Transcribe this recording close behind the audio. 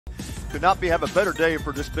Could not have a better day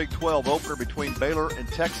for this Big 12 opener between Baylor and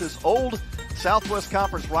Texas. Old Southwest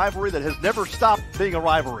Conference rivalry that has never stopped being a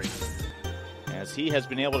rivalry. As he has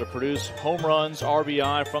been able to produce home runs,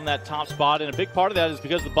 RBI from that top spot, and a big part of that is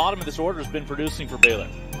because the bottom of this order has been producing for Baylor.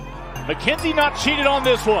 McKenzie not cheated on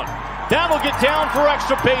this one. That'll get down for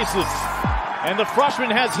extra bases. And the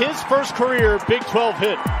freshman has his first career Big 12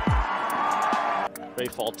 hit. Ray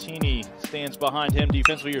Faltini stands behind him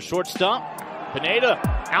defensively, your shortstop. Pineda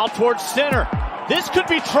out towards center. This could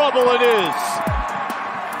be trouble, it is.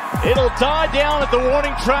 It'll die down at the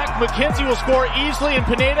warning track. McKenzie will score easily, and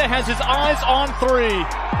Pineda has his eyes on 3.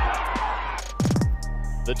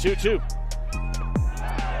 The 2-2.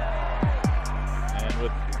 And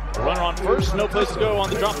with a runner on first, no place to go on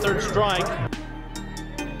the drop third strike.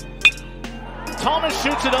 Thomas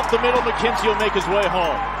shoots it up the middle. McKenzie will make his way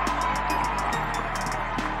home.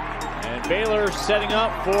 And Baylor setting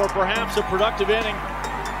up for perhaps a productive inning.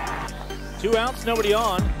 2 outs, nobody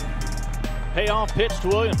on. Payoff pitch to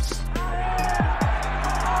Williams.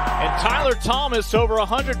 And Tyler Thomas, over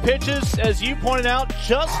 100 pitches, as you pointed out,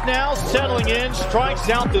 just now settling in, strikes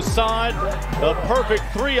out the side. The perfect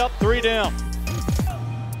 3 up, 3 down.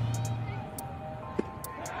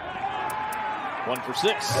 1 for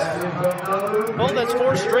 6. Well, that's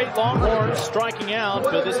 4 straight Longhorns striking out,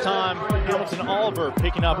 but this time Hamilton Oliver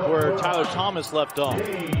picking up where Tyler Thomas left off.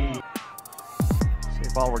 St.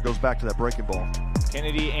 Oliver goes back to that breaking ball.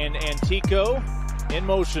 Kennedy and Antico in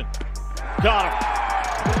motion. Got him.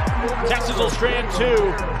 Texas will strand 2.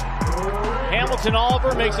 Hamilton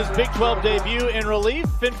Oliver makes his Big 12 debut in relief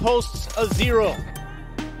and posts a 0.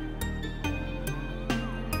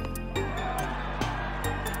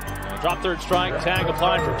 Drop third strike, tag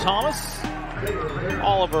applied for Thomas.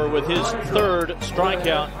 Oliver with his 3rd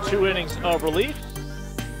strikeout, 2 innings of relief.